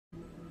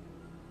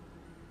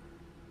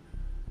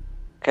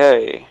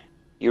Okay,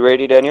 you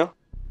ready, Daniel?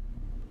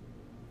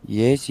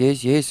 Yes,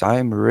 I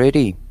am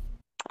ready.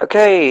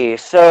 Okay,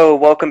 so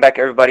welcome back,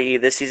 everybody.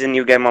 This is a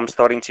new game I'm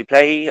starting to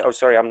play. Oh,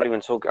 sorry, I'm not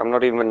even talking. I'm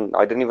not even.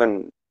 I didn't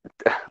even.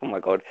 Oh my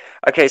god.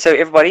 Okay, so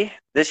everybody,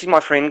 this is my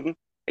friend.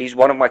 He's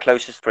one of my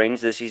closest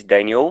friends. This is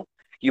Daniel.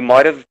 You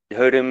might have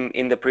heard him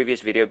in the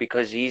previous video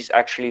because he's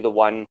actually the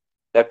one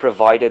that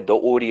provided the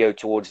audio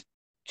to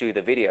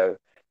the video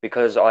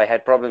because I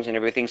had problems and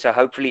everything. So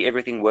hopefully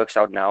everything works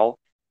out now.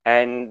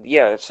 And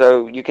yeah,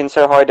 so you can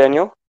say hi,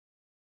 Daniel.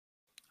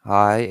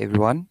 Hi,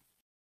 everyone.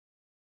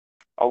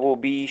 I will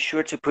be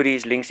sure to put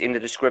his links in the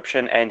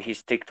description and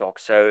his TikTok.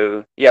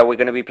 So yeah, we're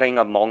gonna be playing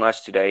Among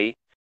Us today.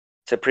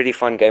 It's a pretty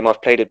fun game.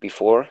 I've played it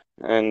before,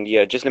 and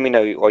yeah, just let me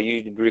know. Are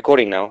you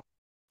recording now?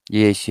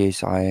 Yes,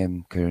 I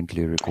am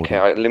currently Okay,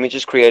 recording. let me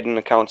just create an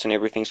account and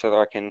everything so that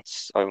I can.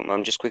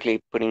 I'm just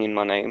quickly putting in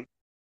my name.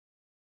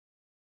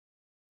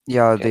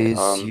 Yeah, Okay.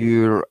 there's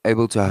you're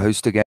able to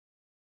host a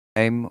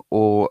game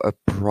or a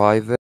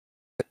private.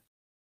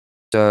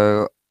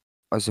 So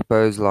I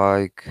suppose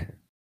like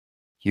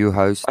you I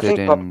host it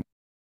think pub. and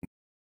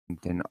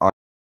then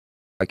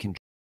I can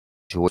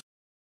join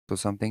or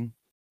something.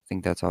 I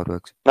think that's how it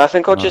works. No, I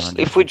think I'll I'm not just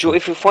if we 100% sure.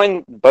 if we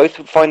find both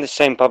find the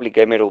same public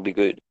game, it'll be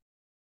good.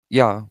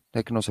 Yeah,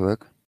 that can also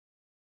work.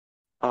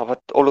 Oh, but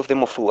all of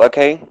them are full.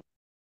 Okay.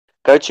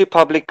 Go to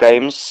public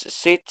games.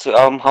 Set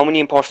how many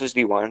imposters do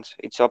you want?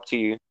 It's up to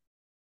you.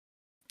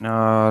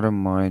 I don't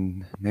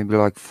mind. Maybe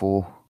like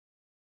 4.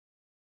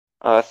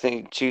 I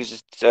think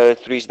choose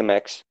three is the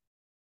max.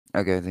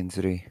 Okay, then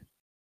 3.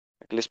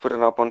 Let's put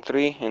it up on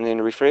three and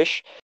then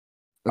refresh.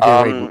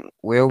 Okay, wait. Um,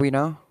 Where are we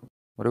now?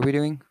 What are we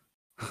doing?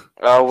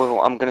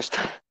 well, I'm gonna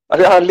start.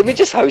 Let me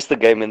just host the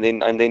game and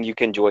then you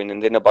can join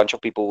and then a bunch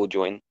of people will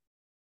join.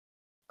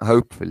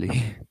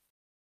 Hopefully.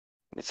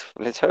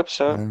 Let's hope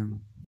so.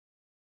 Um,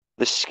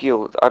 The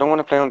skill. I don't want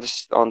to play on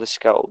this on the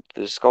Skeld.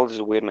 The Skeld is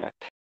a weird map.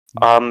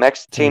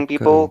 Max the 10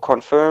 people. code.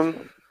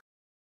 Confirm.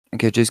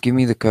 Okay, just give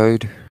me the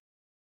code.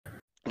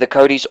 The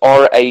code is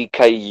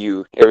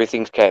RAKU.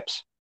 Everything's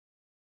caps.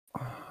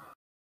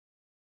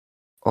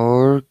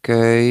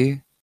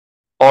 Okay.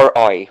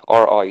 RI.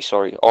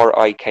 Sorry.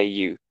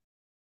 RIKU.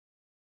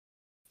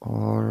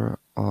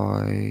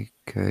 RIKU.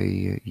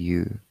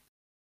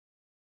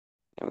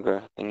 There we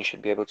go. Then you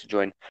should be able to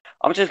join.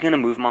 I'm just gonna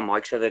move my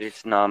mic so that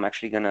it's. No, I'm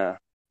actually gonna.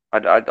 I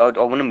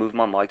want to move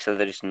my mic so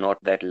that it's not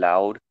that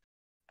loud,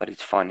 but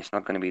it's fine. It's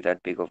not gonna be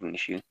that big of an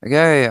issue.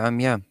 Okay,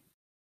 yeah.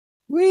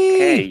 Whee!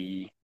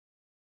 Okay.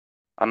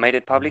 I made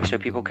it public so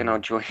people can now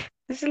join.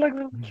 This is like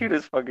the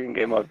cutest fucking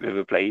game I've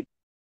ever played.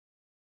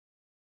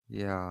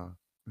 Yeah.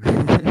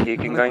 Okay, you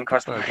can go What and the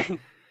fuck? customize.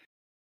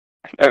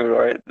 I know,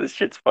 right? This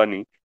shit's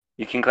funny.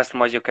 You can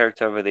customize your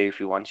character over there if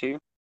you want to.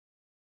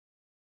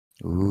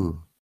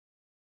 Ooh.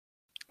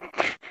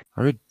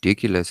 How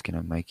ridiculous can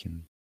I make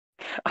him?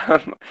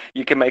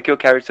 You can make your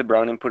character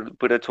brown and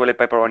put a toilet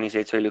paper on his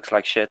head so he looks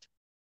like shit.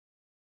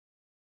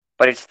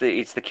 But it's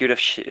the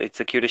cutest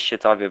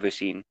shit I've ever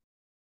seen.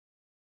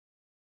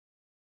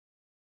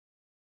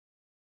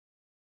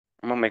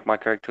 I'm gonna make my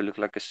character look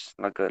like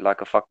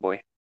like a fuckboy.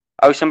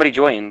 Oh, somebody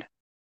joined.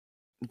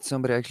 Did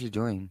somebody actually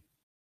join?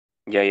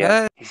 Yeah,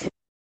 yeah.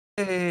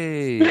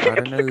 Hey! I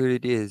don't know who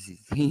it is.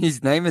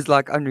 His name is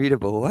like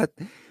unreadable. What?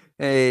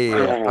 Hey,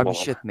 I'm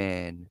shit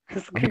man.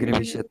 I'm gonna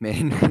be shit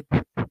man.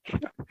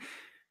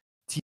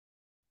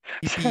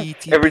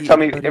 every TP,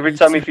 time everybody every needs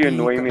time if you TP.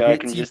 annoy Come me, I get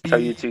can just tell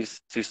you TP.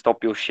 to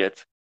stop your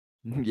shit.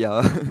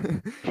 Yeah.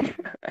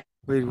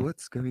 Wait,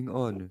 what's going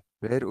on?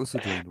 Red also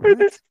joined. Bro,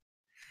 there's What?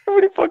 so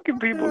many fucking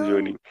What the people hell?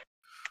 joining.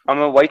 I'm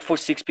gonna wait for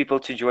six people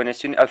to join as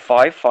soon.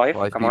 Five.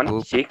 5 Come on,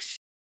 people. six,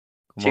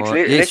 Come six. on.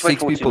 Yes, Let's wait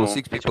 6 for two people. more.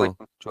 6 Let's wait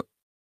people. for.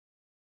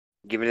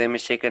 Give them a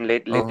second.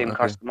 Let Oh, them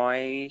okay.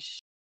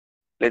 customize.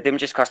 Let them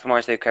just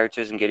customize their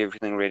characters and get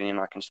everything ready, and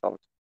I can start.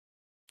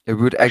 It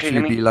would Actually, let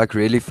actually me. be like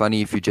really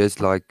funny if you just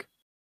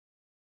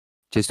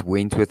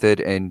went with it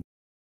and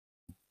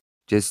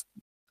just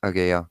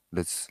okay, yeah.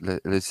 Let's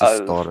just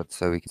Oh, start it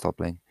so we can start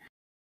playing.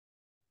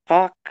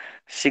 fuck.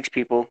 Six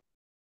people.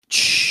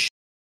 Shh.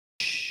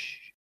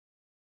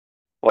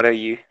 What are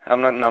you?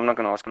 I'm not. No, I'm not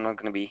gonna ask. I'm not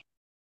gonna be.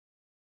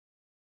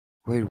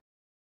 Wait,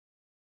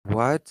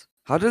 what?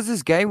 How does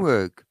this game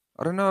work?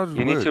 I don't know how it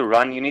You need to works.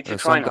 run. You need to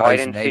try Some and hide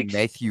guy's and name fix.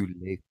 Matthew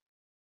left.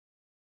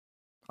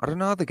 I don't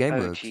know how the game Oh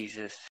works.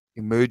 Jesus.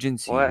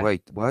 Emergency. What?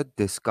 Wait, what?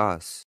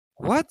 Discuss.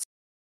 What?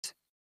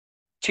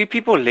 Two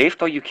people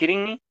left? Are you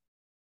kidding me?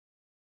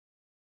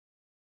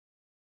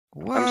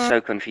 I'm What?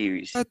 so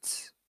confused.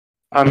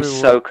 I'm Wait,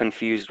 so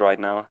confused right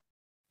now.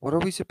 what are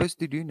we supposed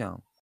to do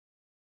now?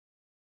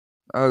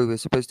 Oh, we're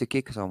supposed to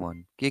kick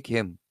someone. Kick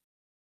him.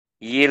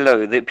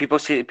 Yellow. The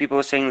people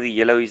are saying the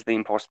yellow is the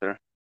imposter.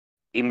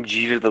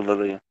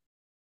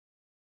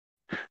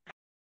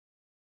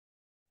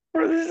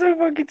 Bro, this is so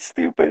fucking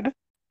stupid.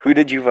 Who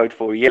did you vote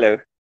for? Yellow.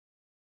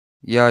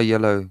 Yeah,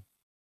 yellow.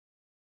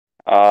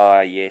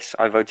 Ah, yes.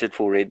 I voted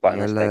for red by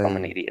mistake. I'm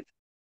an Yellow. idiot.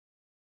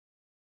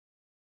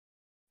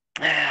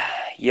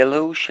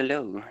 Yellow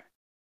shallow.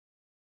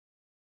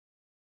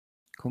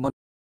 Come on.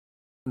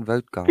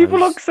 vote,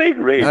 People are guys. saying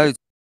No, red.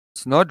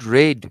 it's not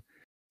red.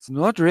 It's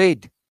not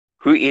red.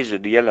 Who is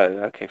it?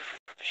 Yellow. Okay,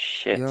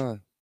 shit. Yeah.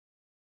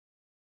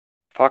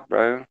 Fuck,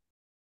 bro.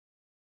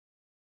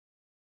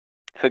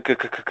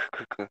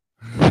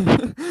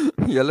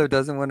 Yellow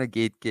doesn't want to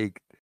get kicked.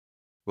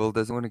 Well,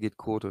 doesn't want to get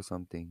caught or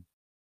something.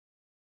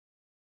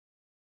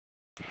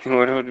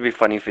 Would it be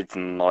funny if it's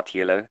not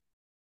yellow?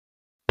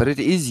 But it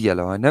is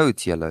yellow. I know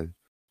it's yellow.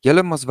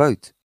 Yellow must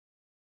vote.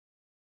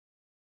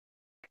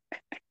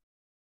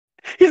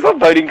 He's not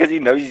voting because he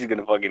knows he's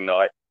gonna fucking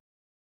die.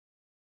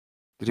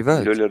 Did he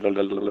vote?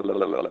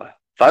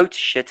 Vote,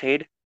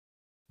 shithead.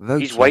 He's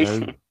Vote yellow.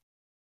 waiting.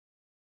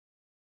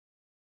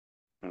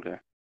 Okay.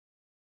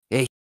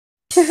 Yes,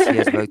 he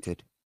has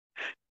voted.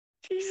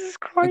 Jesus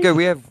Okay, Christ.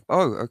 we have.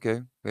 Oh,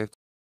 okay. We have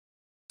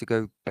to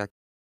go back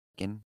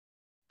in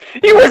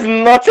He was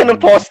not an in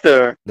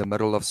imposter. the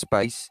middle of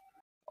space.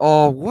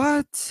 Oh,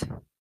 what?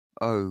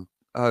 Oh,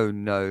 oh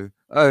no.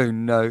 Oh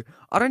no.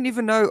 I don't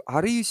even know.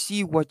 How do you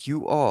see what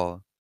you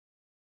are?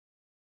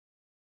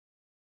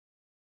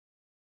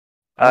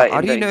 How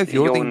In do you know the if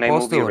you're the your name will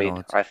imposter be or red,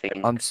 not? I think.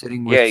 I'm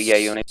sitting Yeah, with yeah,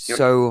 your name.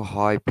 so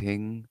high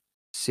ping,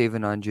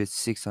 700,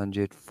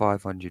 600,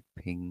 500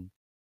 ping,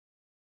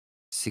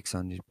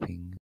 600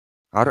 ping.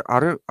 How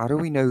do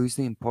we know who's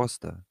the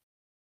imposter?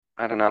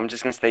 I don't know. I'm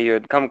just gonna stay here.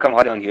 Come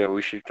hide down here.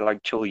 We should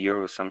like chill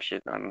here or some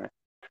shit. I don't know.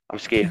 I'm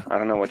scared. I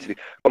don't know what to do.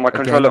 Oh, my A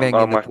controller. gangbang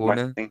Oh, in the my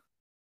corner. thing.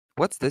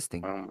 What's this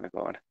thing? Oh my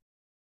god.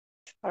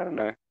 I don't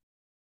know.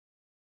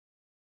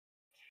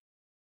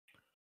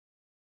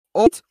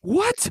 Oh,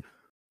 what?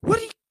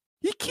 What?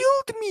 He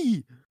killed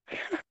me!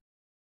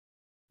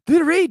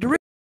 The raid.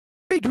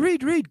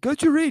 Go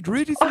to raid.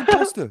 Raid is the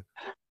imposter.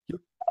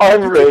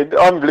 I'm You can. red.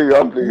 I'm blue.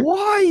 I'm blue.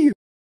 Why?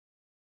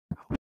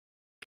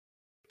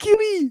 Kill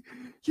me!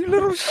 You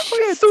little I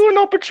shit! saw an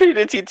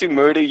opportunity to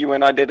murder you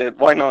and I did it.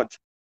 Why not?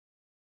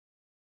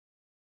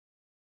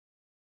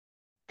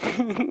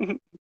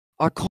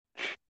 I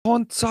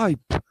can't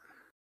type.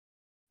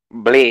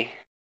 Bleh.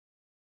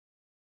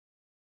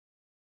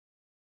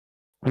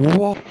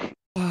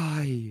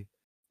 Why?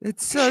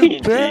 It's so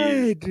GG's.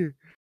 bad.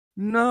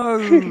 No,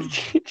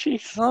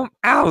 GG's. I'm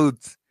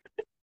out.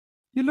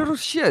 You little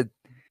shit.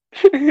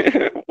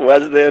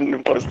 Was there an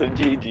imposter?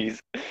 GG's.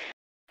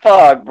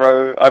 Fuck,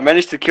 bro. I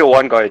managed to kill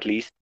one guy at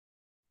least.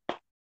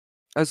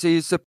 Oh, so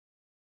you're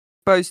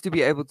supposed to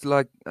be able to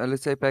like,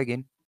 let's say play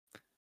again,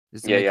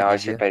 just to Yeah, make yeah, it I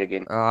said easier. pay it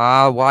again.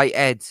 Why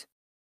ads?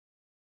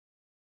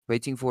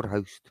 Waiting for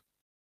host.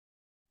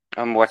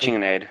 I'm So watching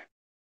an ad.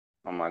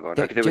 Oh my god.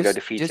 Okay, there we go. just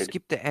Defeated.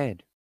 skip the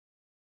ad.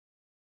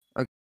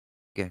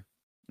 Okay,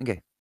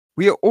 okay.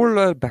 We are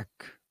all back.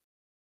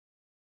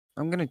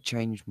 I'm gonna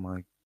change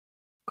my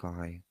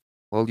guy.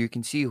 Well, you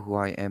can see who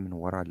I am and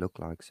what I look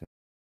like. So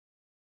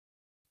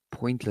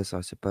pointless,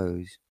 I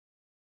suppose.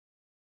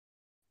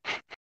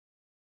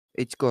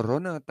 It's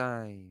Corona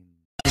time.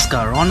 It's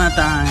Corona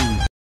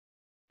time.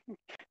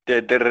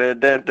 You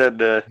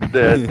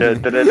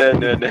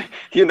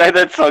know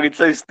that song? It's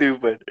so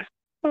stupid.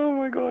 Oh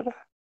my god.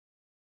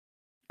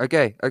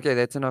 Okay,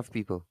 that's enough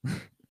people.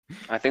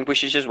 I think we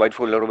should just wait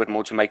for a little bit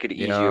more to make it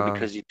easier Yeah.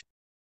 because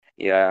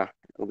yeah,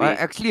 it'll be.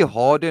 Actually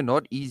harder,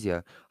 not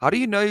easier. How do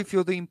you know if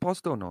you're the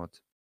imposter or not?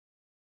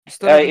 You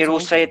still haven't It will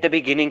told say at me. the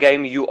beginning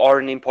game you are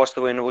an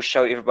imposter, and it will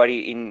show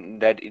everybody in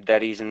that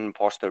is an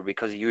imposter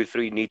because you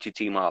three need to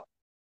team up.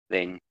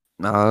 Then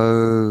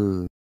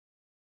No.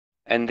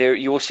 and there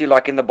you will see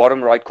like in the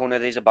bottom right corner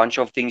there's a bunch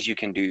of things you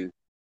can do.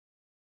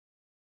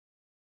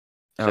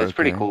 Oh, So it's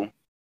pretty okay. cool.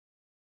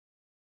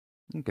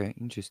 Okay,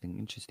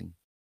 interesting.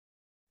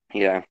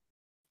 Yeah,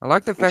 I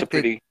like the it's a fact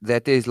pretty.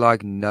 that there's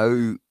like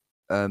no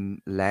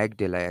lag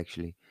delay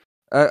actually.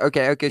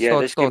 Okay, Yeah,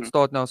 this game.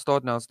 start now.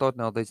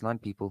 There's 9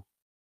 people.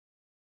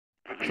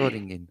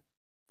 Starting in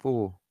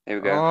 4. There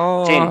we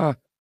go. 10. Oh,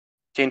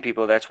 10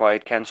 people. That's why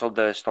it cancelled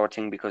the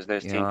starting because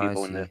there's yeah, 10 I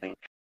people in the see. thing.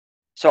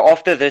 So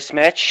after this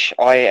match,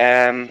 I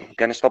am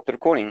gonna stop the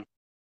recording.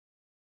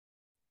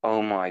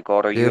 Oh my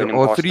god, are you There an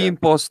are 3 imposter?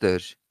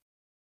 imposters.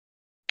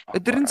 Oh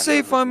It god, didn't I don't say know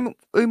if who's I'm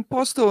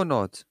imposter or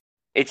not.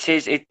 it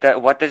says it.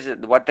 What does it?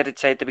 What did it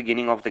say at the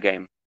beginning of the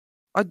game?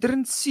 I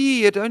didn't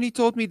see. It only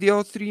told me there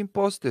are 3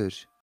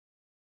 imposters.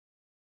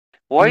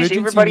 Why is Emergency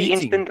everybody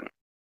meeting. instant?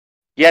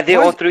 Yeah, there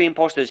Why are is... 3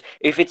 imposters.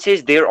 If it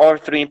says there are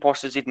 3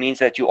 imposters, it means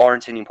that you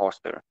aren't an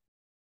imposter.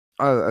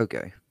 Oh,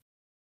 okay.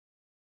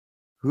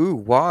 Who?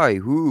 Why?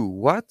 Who?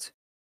 What?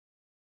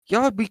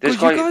 Yeah, This because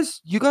guy,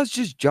 you guys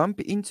just jump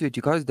into it.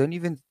 You guys don't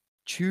even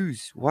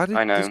choose. Why did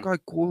I this know. guy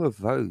call a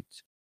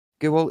vote?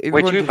 Okay, well, Wait,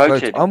 everyone who just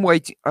votes. voted? I'm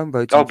Oh,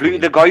 voting for blue.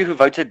 The him. guy who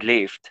voted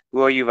left.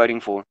 Who are you voting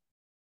for?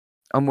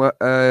 I'm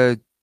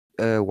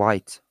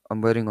white.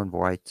 I'm voting on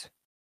white.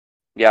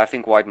 Yeah, I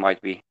think white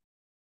might be.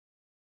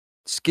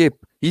 Skip.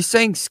 He's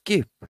saying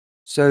skip.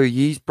 So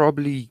he's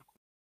probably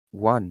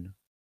one.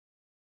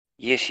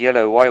 Yes,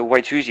 yellow. Why?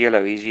 Wait, who's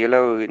yellow? Is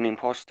yellow an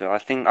imposter? I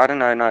think. I don't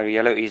know. No,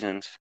 yellow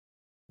isn't.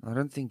 I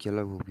don't think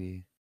yellow will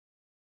be.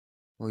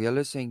 Well,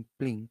 yellow's saying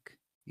blink.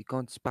 He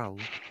can't spell.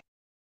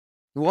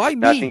 Why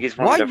No, I think me? he's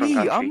from a Why different me?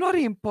 I'm country. not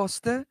an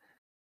imposter.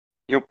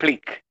 You're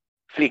Plick.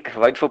 Flick.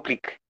 Wait for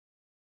Plick.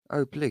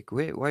 Oh, Plick.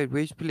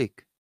 Where's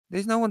Plick?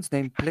 There's no one's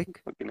named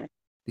Plick. Okay.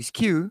 There's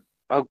Q.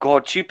 Oh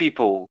God, 2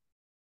 people.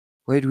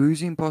 Wait,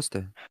 who's the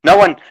imposter? No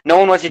one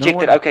was No ejected.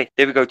 one. Okay,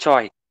 there we go.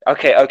 Try.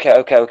 Okay.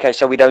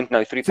 So we don't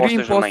know. 3 Three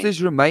imposters remain.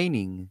 imposters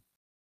remaining.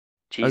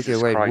 Okay,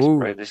 Jesus wait. Christ, Whoa.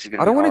 bro. This is I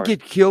gonna be don't want to hard.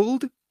 get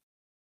killed.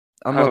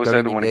 I'm I not also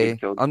going don't in want to there. get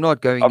killed. I'm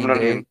not going I'm in not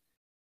there. him.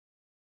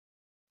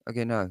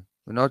 Okay, no.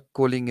 We're not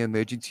calling an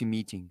emergency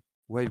meeting.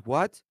 Wait,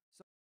 what?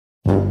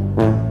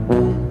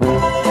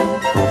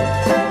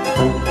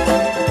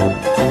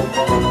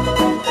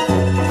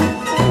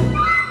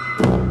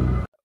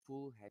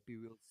 Full Happy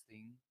Wheels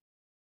thing.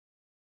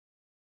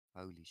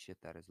 Holy shit,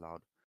 that is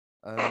loud.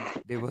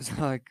 There was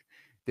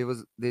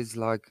there's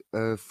like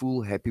a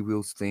full Happy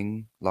Wheels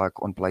thing like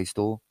on Play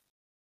Store,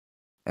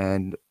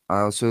 and I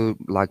also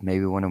like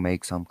maybe want to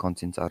make some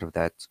content out of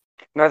that.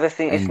 No, the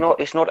thing And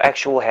it's not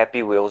actual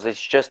Happy Wheels.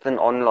 It's just an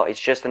online. It's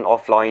just an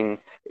offline.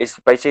 It's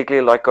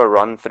basically like a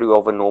run through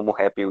of a normal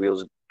Happy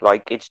Wheels.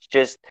 Like it's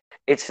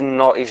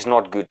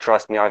not good.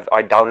 Trust me. I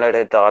downloaded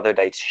it the other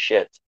day. It's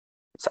shit.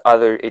 It's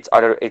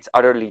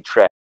utterly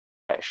trash.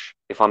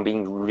 If I'm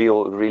being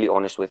really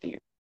honest with you,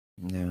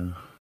 yeah.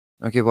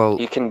 Okay, well,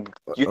 you can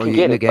you are can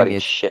you in get the it, but game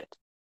it's yet? shit.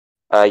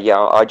 Yeah,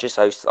 I just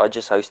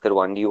hosted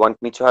one. Do you want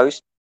me to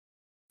host?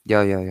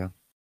 Yeah.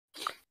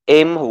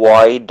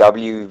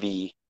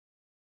 MYWV.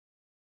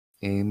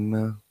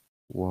 MYWV.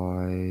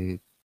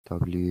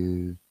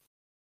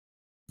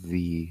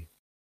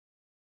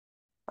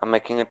 I'm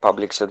making it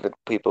public so that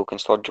people can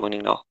start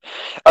joining now.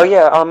 Oh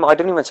yeah, I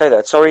didn't even say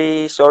that.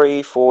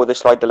 Sorry for the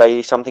slight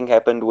delay. Something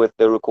happened with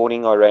the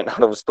recording. I ran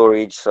out of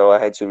storage, so I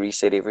had to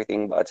reset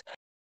everything. But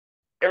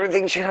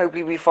everything should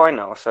hopefully be fine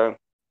now. So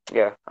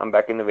yeah, I'm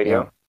back in the Yeah.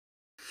 video.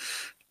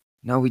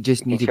 Now we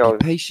just You can need to see be how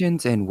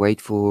patient and wait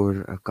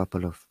for a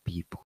couple of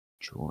people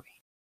to join.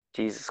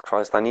 Jesus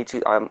Christ. I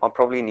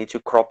probably need to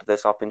crop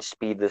this up and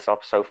speed this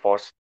up so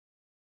fast.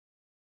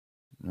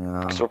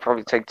 Yeah. So it'll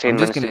probably take I'm 10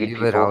 just minutes to gonna get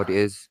leave it how people. it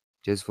is,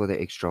 just for the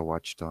extra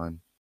watch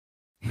time.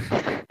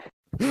 Fucking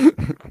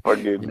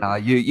Yeah,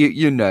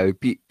 you know,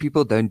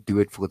 people don't do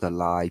it for the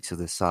likes or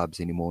the subs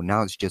anymore.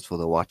 Now it's just for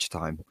the watch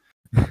time.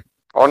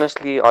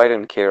 honestly, I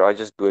don't care. I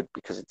just do it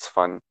because it's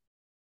fun.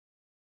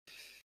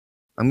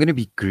 I'm gonna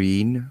be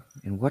green.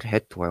 And what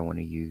hat do I want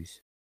to use?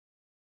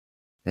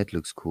 That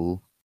looks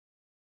cool.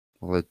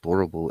 Well,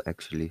 adorable,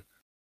 actually.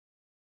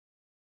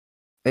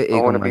 I Egg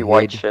want on to my be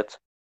white head. shit.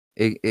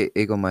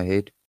 Egg on my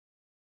head.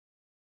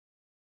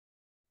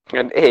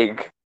 An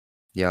egg.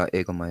 Yeah,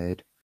 egg on my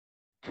head.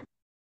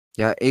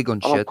 Yeah, egg on I'm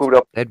gonna shit. put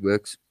up. That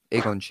works.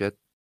 Egg on shit.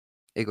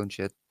 Egg on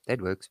shit.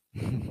 That works.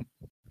 He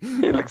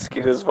looks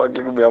cute as fuck.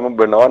 Look at me. I'm a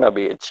banana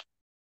bitch.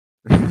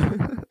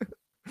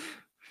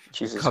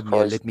 Jesus Come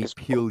here, Christ. let me This.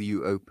 peel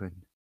you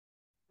open.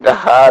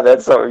 Aha,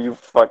 that's how you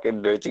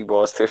fucking dirty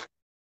bastard.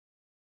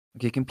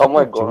 Okay, can Oh people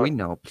my god. join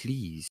now,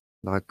 please?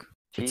 Like,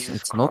 Jesus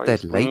it's not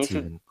that Christ. We need late to.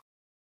 even.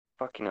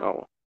 Fucking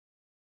hell.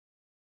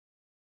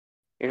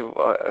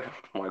 Oh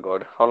my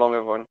god. How long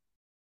have I?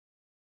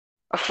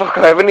 Oh, fuck,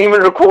 I haven't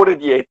even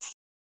recorded yet.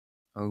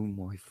 Oh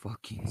my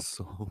fucking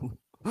soul.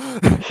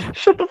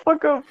 Shut the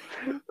fuck up.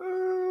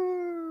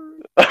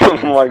 Oh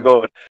my Classic,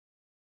 god.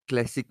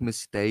 classic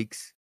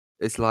mistakes.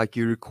 It's like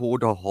you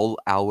record a whole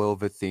hour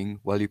of a thing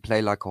while you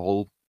play like a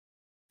whole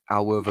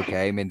hour of a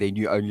game, and then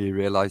you only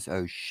realize,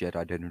 oh shit,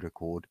 I didn't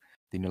record.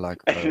 Then you're like,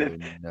 oh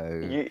no.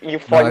 You Now I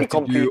finally have to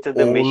do completed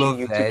the all mission of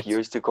you took that.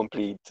 years to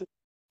complete.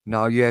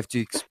 Now you have to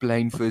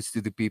explain first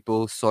to the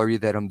people, sorry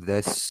that I'm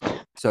this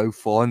so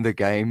far in the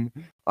game.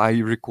 I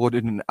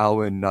recorded an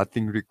hour and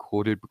nothing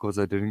recorded because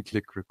I didn't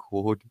click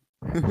record.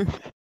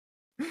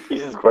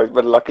 Jesus Christ,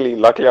 but luckily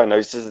I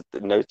noticed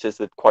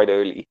it quite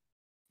early.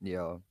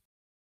 Yeah.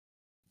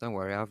 Don't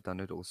worry, I've done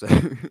it also.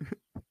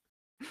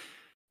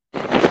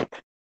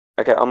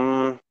 Okay,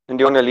 do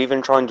you want to leave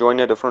and try and join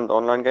a different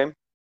online game?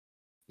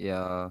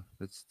 Yeah,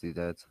 let's do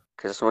that.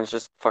 Because this one's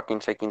just fucking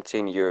taking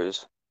 10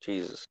 years.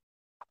 Jesus.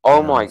 Oh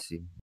Yeah, I my.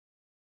 see.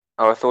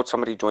 Oh, I thought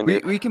somebody joined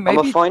it. We can I'm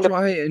gonna maybe find a.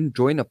 try and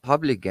join a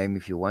public game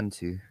if you want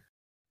to.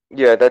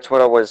 Yeah, that's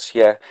what I was.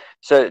 Yeah.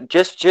 So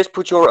just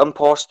put your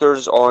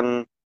imposters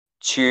on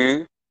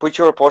 2. Put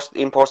your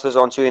imposters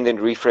on 2 and then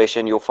refresh,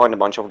 and you'll find a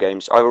bunch of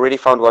games. I've already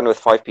found one with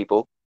 5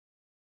 people.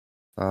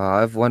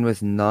 I have one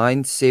with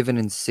 9, 7,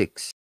 and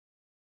 6.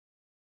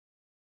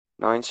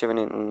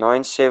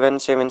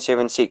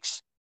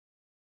 97776.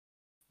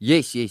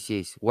 Yes.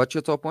 What's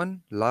your top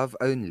one? Love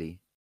only.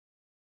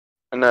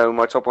 No,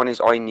 my top one is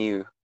I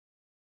knew.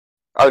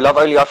 Oh, love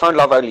only. I found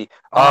love only.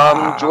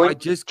 I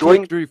just Join.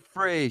 clicked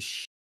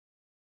refresh.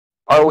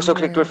 I also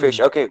clicked refresh.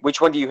 No. Okay, which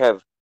one do you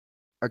have?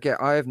 Okay,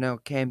 I have now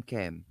Cam.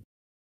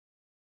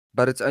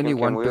 But it's only Can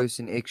one we?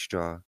 person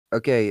extra.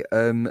 Okay,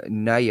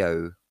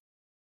 Nayo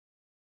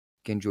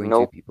can join 2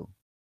 Nope. people.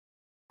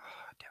 Oh,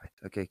 damn it.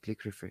 Okay,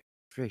 click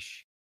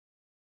refresh.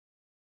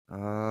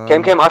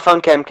 Cam. I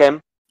found Cam.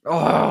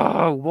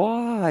 Oh,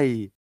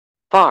 why?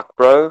 Fuck,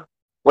 bro.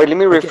 Wait, let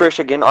me Okay. refresh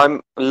again.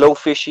 I'm low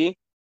fishy.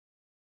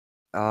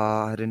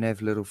 I don't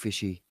have little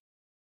fishy.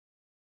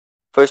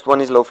 First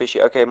one is little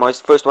fishy. Okay, my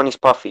first one is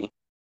Puffy.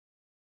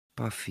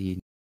 Puffy.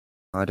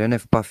 I don't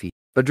have Puffy.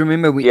 But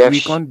remember, You have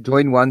we can't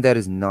join one that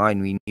is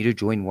 9. We need to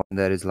join one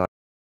that is like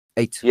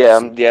 8.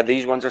 yeah,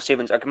 these ones are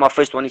 7s. Okay, my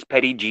first one is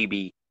Petty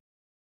GB.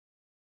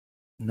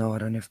 No, I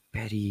don't have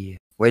Patty.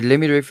 Wait, let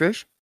me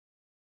refresh.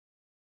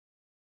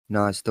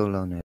 No, I still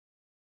don't have.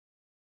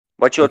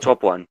 What's your Okay.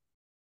 top one?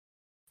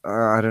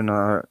 I don't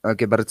know.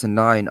 Okay, but it's a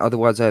 9.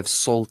 Otherwise, I have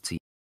Salty.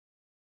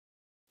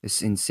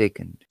 It's in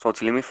second.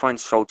 Salty. Let me find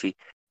Salty.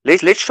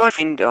 Let's try and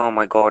find. Oh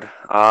my god.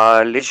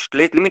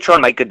 Let me try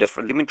and make it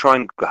different. Let me try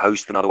and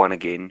host another one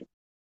again.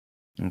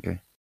 Okay.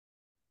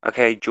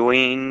 Okay,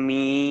 join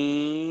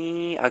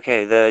me.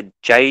 Okay, the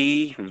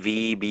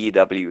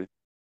JVBW.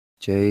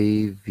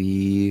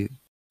 JVBW.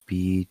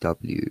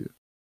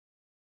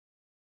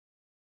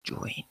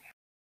 Join.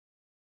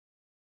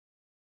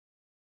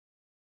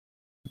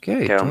 Okay,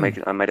 Okay,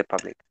 join. I made it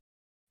public.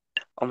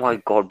 Oh my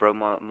Okay. god, bro,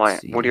 my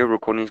See. audio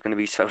recording is gonna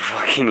be so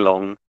fucking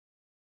long.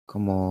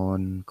 Come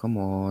on. Come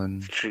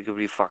on. It's gonna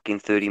be fucking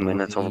 30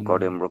 minutes of Join.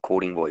 goddamn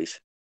recording voice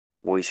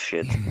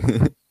shit.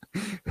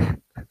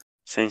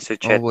 Censor Oh,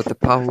 chat. with the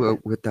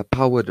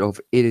power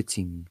of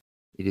editing.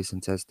 It is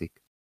fantastic.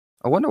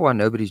 I wonder why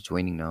nobody's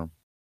joining now.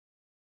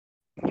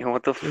 Yeah,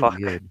 what the So fuck?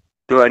 weird.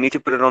 Do I need to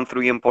put it on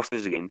 3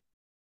 imposters again?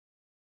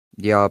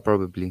 Yeah,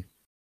 probably.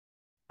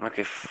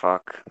 Okay,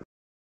 fuck.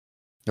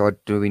 Or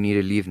do we need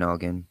to leave now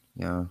again?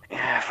 Yeah.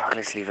 Yeah, fuck,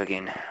 let's leave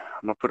again.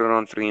 I'm gonna put it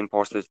on 3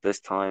 imposters this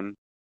time.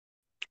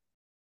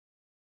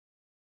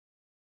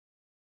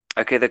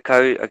 Okay, the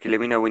code. Okay,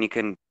 let me know when you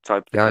can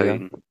type the Yeah, yeah.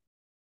 code.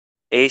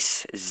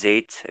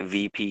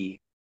 SZVP.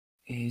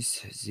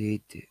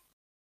 SZVP.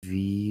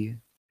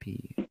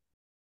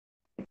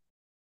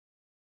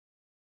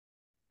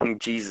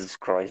 Jesus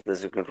Christ,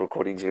 this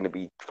recording is gonna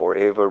be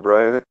forever,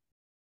 bro.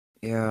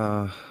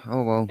 Yeah.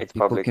 Oh well. It's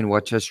People public. can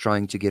watch us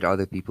trying to get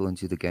other people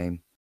into the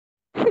game.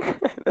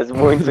 That's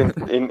more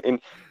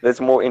that's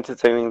more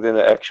entertaining than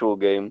the actual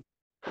game.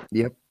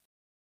 Yep.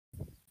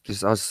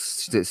 Just us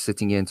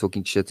sitting here and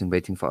talking shit and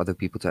waiting for other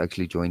people to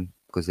actually join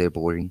because they're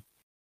boring.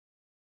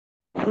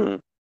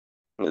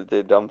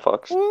 They're dumb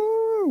fucks.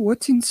 Oh,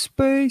 what's in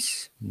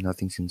space?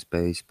 Nothing's in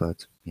space,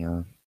 but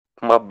yeah.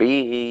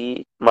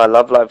 My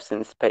love life's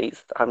in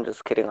space. I'm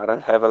just kidding. I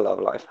don't have a love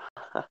life.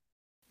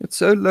 It's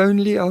so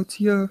lonely out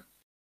here.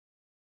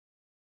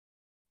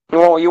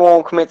 You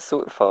won't commit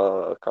suicide.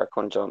 Fuck, I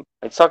can't jump.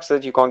 It sucks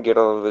that you can't get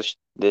out of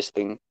this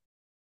thing.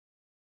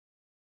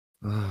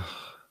 They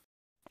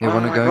Oh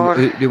want to my go.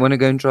 god. They want to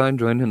go and try and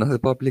join another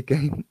public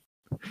game.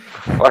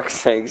 For fuck's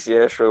sakes,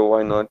 yeah, sure,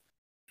 why not?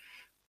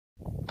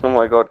 Oh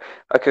my god.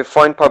 Okay,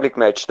 find public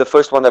match. The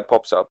first one that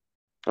pops up.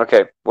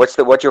 Okay, what's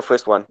your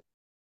first one?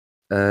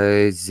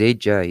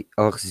 ZJ.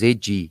 Oh,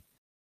 ZG.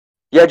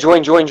 Yeah,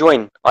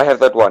 join. I have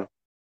that one.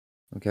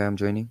 Okay, I'm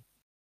joining.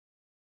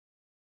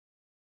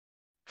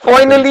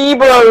 Finally,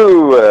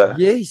 bro!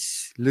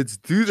 Yes, let's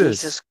do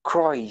this. Jesus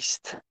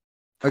Christ.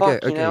 Okay,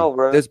 Fucking okay. hell,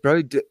 bro.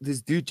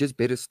 This dude just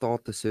better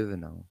start the server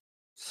now.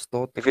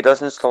 If it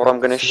doesn't start, I'm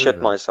Start the gonna shit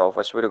server. myself,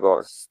 I swear to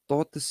God.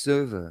 Start the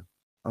server.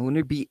 I want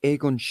to be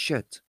egg on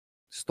shit.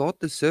 Start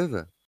the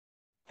server.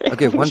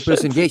 Okay, one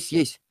person. Shit.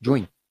 Yes.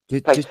 Join.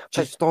 Play,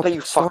 Just start. you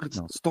Start it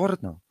fuck. now. Start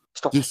it now.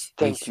 Stop. Yes.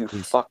 Thank you,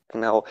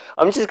 fucking hell.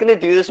 I'm just gonna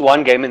do this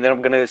one game and then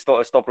I'm gonna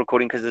stop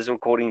recording because this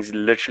recording is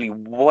literally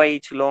way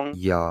too long.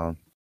 Yeah.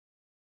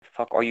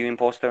 Fuck, are you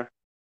imposter?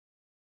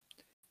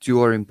 2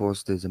 are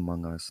imposters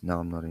among us. No,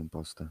 I'm not an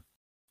imposter.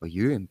 Are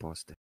you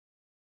imposter?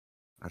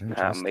 I don't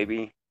trust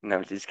Maybe. No,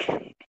 I'm just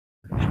kidding.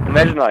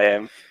 Imagine I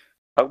am.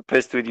 How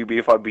pissed would you be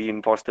if I be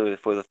imposter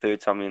for the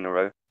third time in a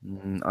row?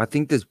 you. I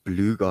think this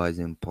blue guy is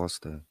an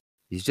imposter.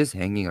 He's just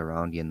hanging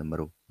around here in the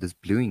middle. This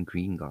blue and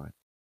green guy.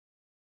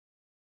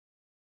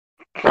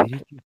 Where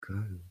did you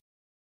go?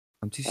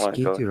 I'm too Oh my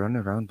scared god. to run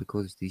around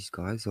because these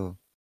guys are.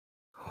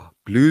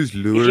 Blue's If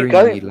you luring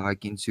go me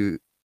like into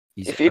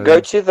his if you go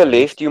own to the space.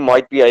 left, you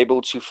might be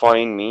able to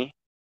find me.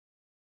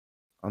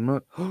 I'm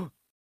not.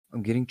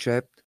 I'm getting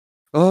trapped.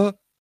 Oh,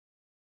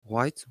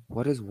 White.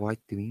 What is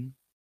White doing?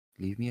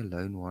 Leave me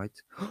alone, White.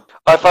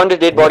 I found a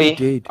dead Why are you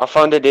body. dead? I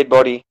found a dead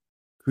body.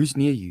 Who's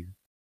near you?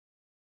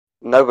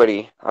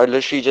 Nobody. I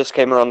literally just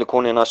came around the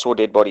corner and I saw a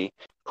dead body.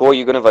 Who are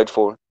you gonna vote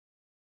for?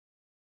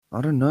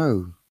 I don't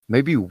know.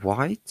 Maybe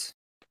White?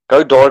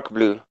 Go dark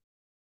blue.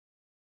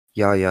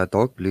 Yeah,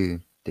 dark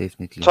blue.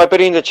 Definitely. Type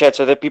it in the chat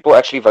so that people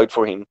actually vote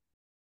for him.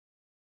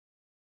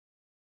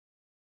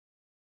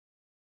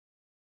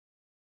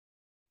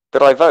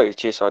 Did I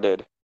vote? Yes, I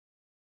did.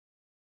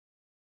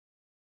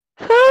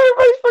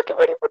 Everybody's fucking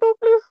voting for dark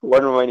blue.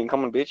 One remaining.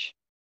 Come on, bitch.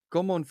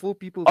 Come on, 4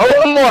 people.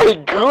 Oh my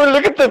god,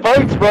 look at the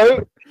votes,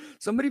 bro.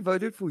 Somebody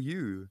voted for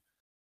you.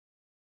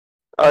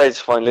 Oh, it's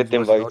fine. Let He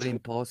them was not vote. an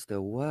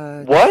imposter.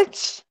 What?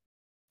 What?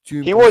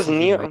 2 He was imposters don't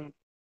make near.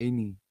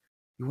 any.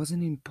 He was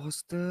an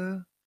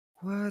imposter?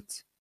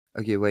 What?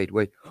 Okay, wait.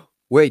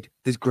 Wait,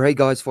 this grey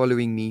guy's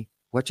following me.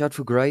 Watch out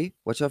for grey.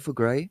 Watch out for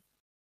grey.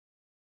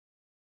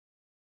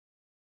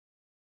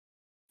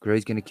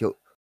 Grey's gonna kill.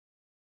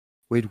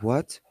 Wait,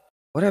 what?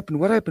 What happened?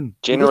 Who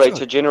got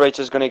shot?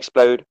 Generator's gonna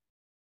explode.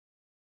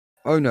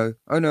 Oh no.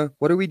 Oh no.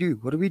 What do we do?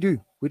 What do we do?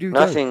 Where do we go?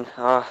 Nothing.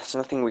 There's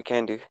nothing we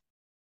can do.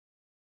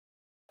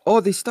 Oh,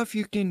 there's stuff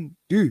you can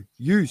do.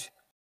 Use.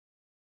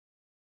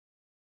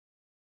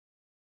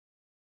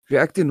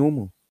 React to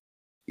normal.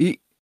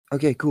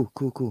 Okay, cool,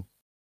 cool, cool.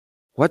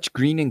 Watch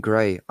green and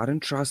grey. I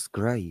don't trust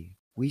grey.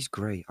 Where's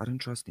grey? I don't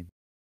trust him.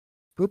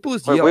 Purple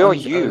is Wait, here where on are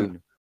his you?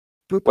 own.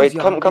 Purple's Wait,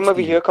 here. come I'm next over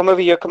to here. you. Come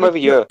over here. Come over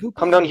Yeah, here.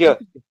 Come down here.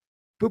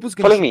 Purple's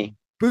gonna Follow shoot me.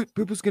 me.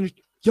 Purple's gonna.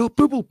 Yeah,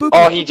 purple, purple,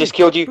 Oh, he purple, just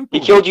killed you. He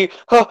purple, killed you.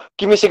 Oh,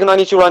 give me a second. I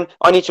need to run.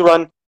 I need to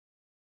run.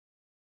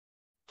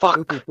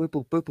 purple, Fuck.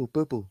 purple, purple,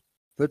 purple.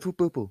 Vote for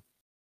purple.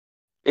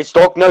 It's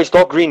dark. No, it's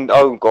dark green.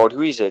 Oh God,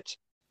 who is it?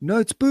 No,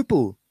 it's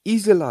purple.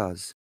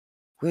 Isolaz.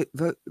 Wait,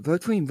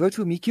 vote for him. Vote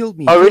for him. He killed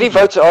me. I He already killed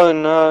me. voted. Oh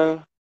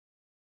no.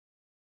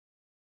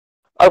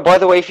 Oh, by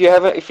the way, if you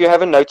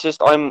haven't noticed,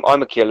 I'm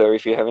a killer.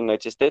 If you haven't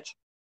noticed it.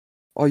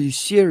 Are you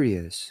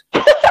serious?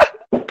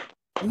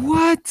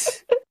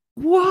 What?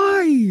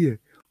 Why?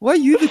 Why are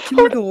you the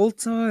killer the whole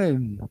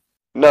time?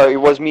 No, it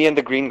was me and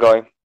the green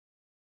guy.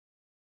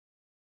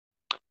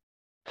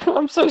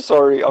 I'm so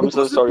sorry. I'm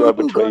so Because the sorry I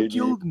purple guy betrayed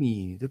you. killed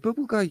me. The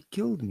purple guy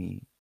killed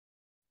me.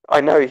 I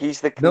know,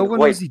 he's the... No one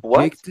Wait, was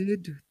what?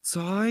 ejected.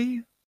 Ty?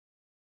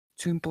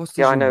 Two imposters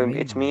Yeah, I know.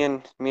 It's me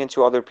remain. and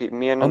two other people.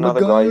 Me and I'm a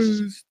another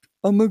guys. ghost.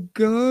 I'm a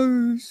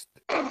ghost.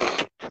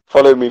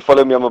 Follow me,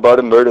 follow me. I'm about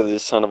to murder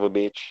this son of a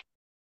bitch.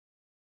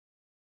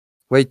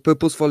 Wait,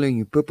 purple's following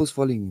you. Purple's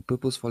following you.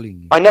 Purple's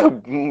following you. I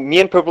know. Me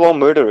and purple are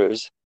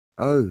murderers.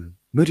 Oh,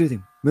 murder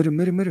them. Murder,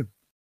 murder, murder.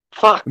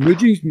 Fuck.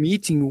 Emergency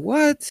meeting.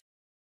 What?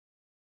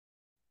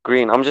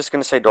 Green. I'm just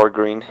gonna say dark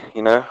green,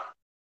 you know?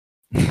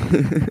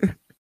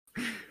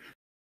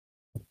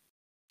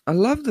 I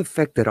love the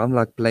fact that I'm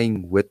like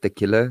playing with the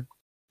killer.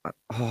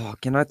 Oh,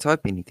 can I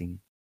type anything?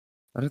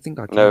 I don't think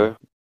I can. No.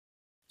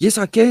 Yes,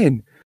 I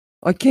can.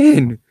 I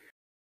can.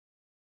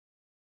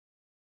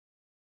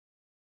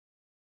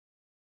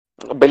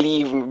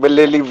 Believe. Oh my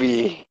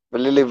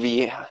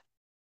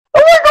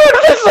god,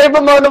 it's the same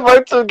amount of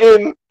votes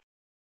again.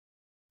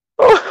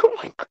 Oh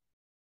my god.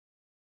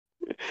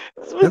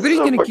 This was Nobody's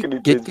so gonna fucking get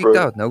intense, kicked bro.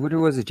 out. Nobody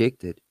was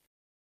ejected.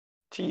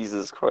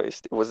 Jesus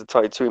Christ. It was a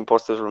tie. Two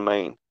imposters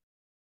remain.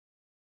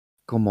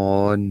 Come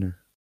on.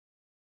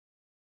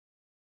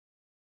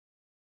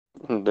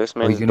 This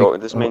Are you man's gonna?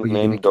 dog. This man's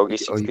name dog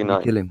is Are you gonna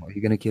 69. kill him? Are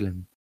you gonna kill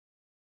him?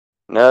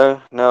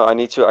 No, I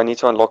need to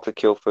unlock the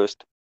kill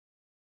first.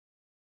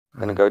 I'm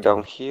gonna go Okay.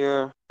 down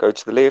here, go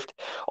to the left.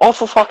 Oh,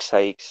 for fuck's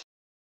sakes.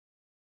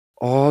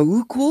 Oh,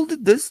 who called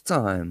it this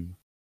time?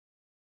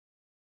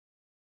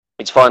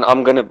 It's fine.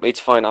 It's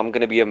fine. I'm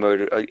gonna be a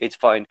murderer. It's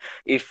fine.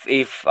 If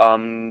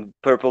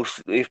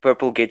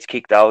purple gets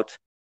kicked out,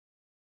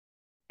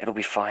 it'll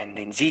be fine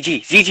then.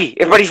 ZG.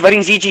 Everybody's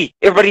voting ZG.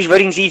 Everybody's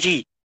voting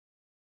ZG.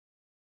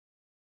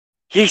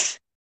 Yes.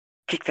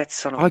 Kick that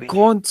son of a I bitch.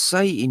 can't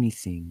say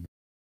anything.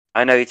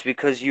 I know. It's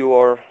because you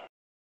are.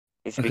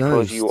 It's A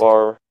because you ghost.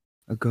 are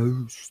A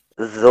ghost.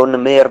 the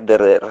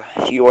murderer.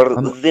 You are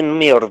I'm- the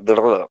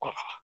murderer.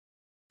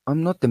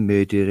 I'm not the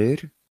murderer.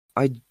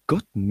 I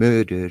got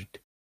murdered.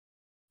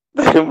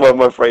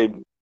 my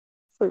friend.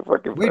 So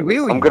fucking Wait, funny.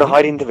 where are I'm you? gonna Where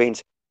hide are in the you?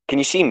 vents. Can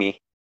you see me?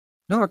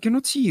 No, I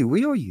cannot see you.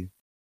 Where are you?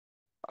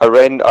 I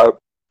ran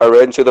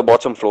to the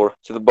bottom floor,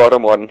 to the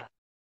bottom one.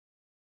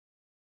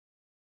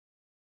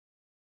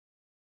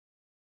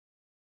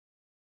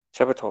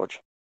 Sabotage.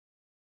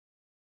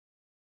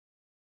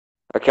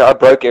 Okay, I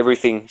broke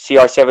everything. See,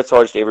 I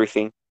sabotaged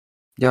everything.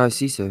 Yeah, I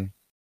see so.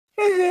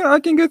 I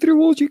can go through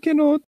walls. You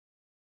cannot.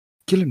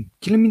 Kill him.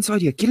 Kill him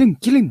inside here. Kill him.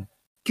 Kill him.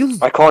 Kill.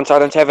 I can't. I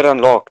don't have it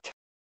unlocked.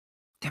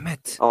 Damn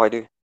it. Oh, I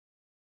do.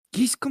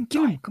 Yes, come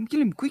kill him. Come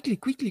kill him. Quickly,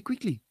 quickly,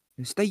 quickly.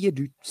 Stay here,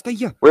 dude. Stay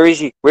here. Where is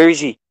he? Where is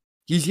he?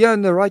 He's here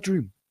in the right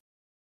room.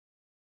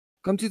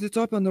 Come to the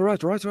top on the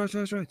right. Right.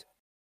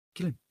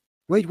 Kill him.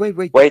 Wait.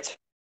 Wait.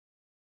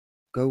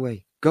 Go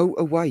away. Go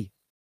away.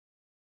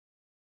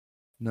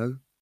 No.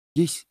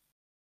 Yes.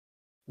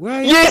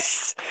 Wait.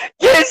 Yes!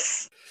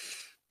 Yes!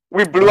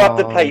 We blew up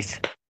the Oh. place.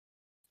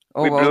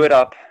 Oh, We well. blew it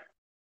up. Oh, well.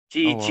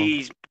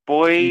 GG's,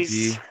 boys.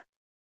 GG.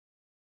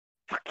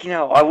 Fucking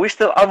hell. I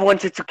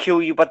wanted to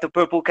kill you, but the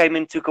purple came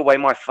and took away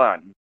my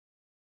fun.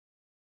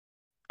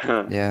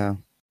 Yeah.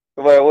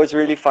 Well, it was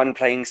really fun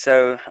playing,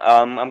 so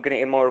I'm gonna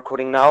end my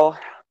recording now.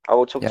 I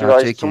will talk to Yeah, you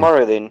guys check you.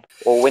 tomorrow then,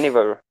 or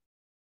whenever.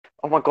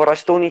 Oh my god, I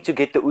still need to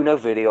get the Uno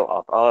video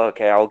up. Oh,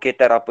 okay, I'll get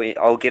that up.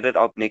 I'll get it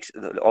up next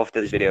after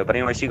this video. But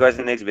anyway, see you guys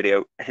in the next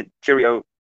video. Cheerio.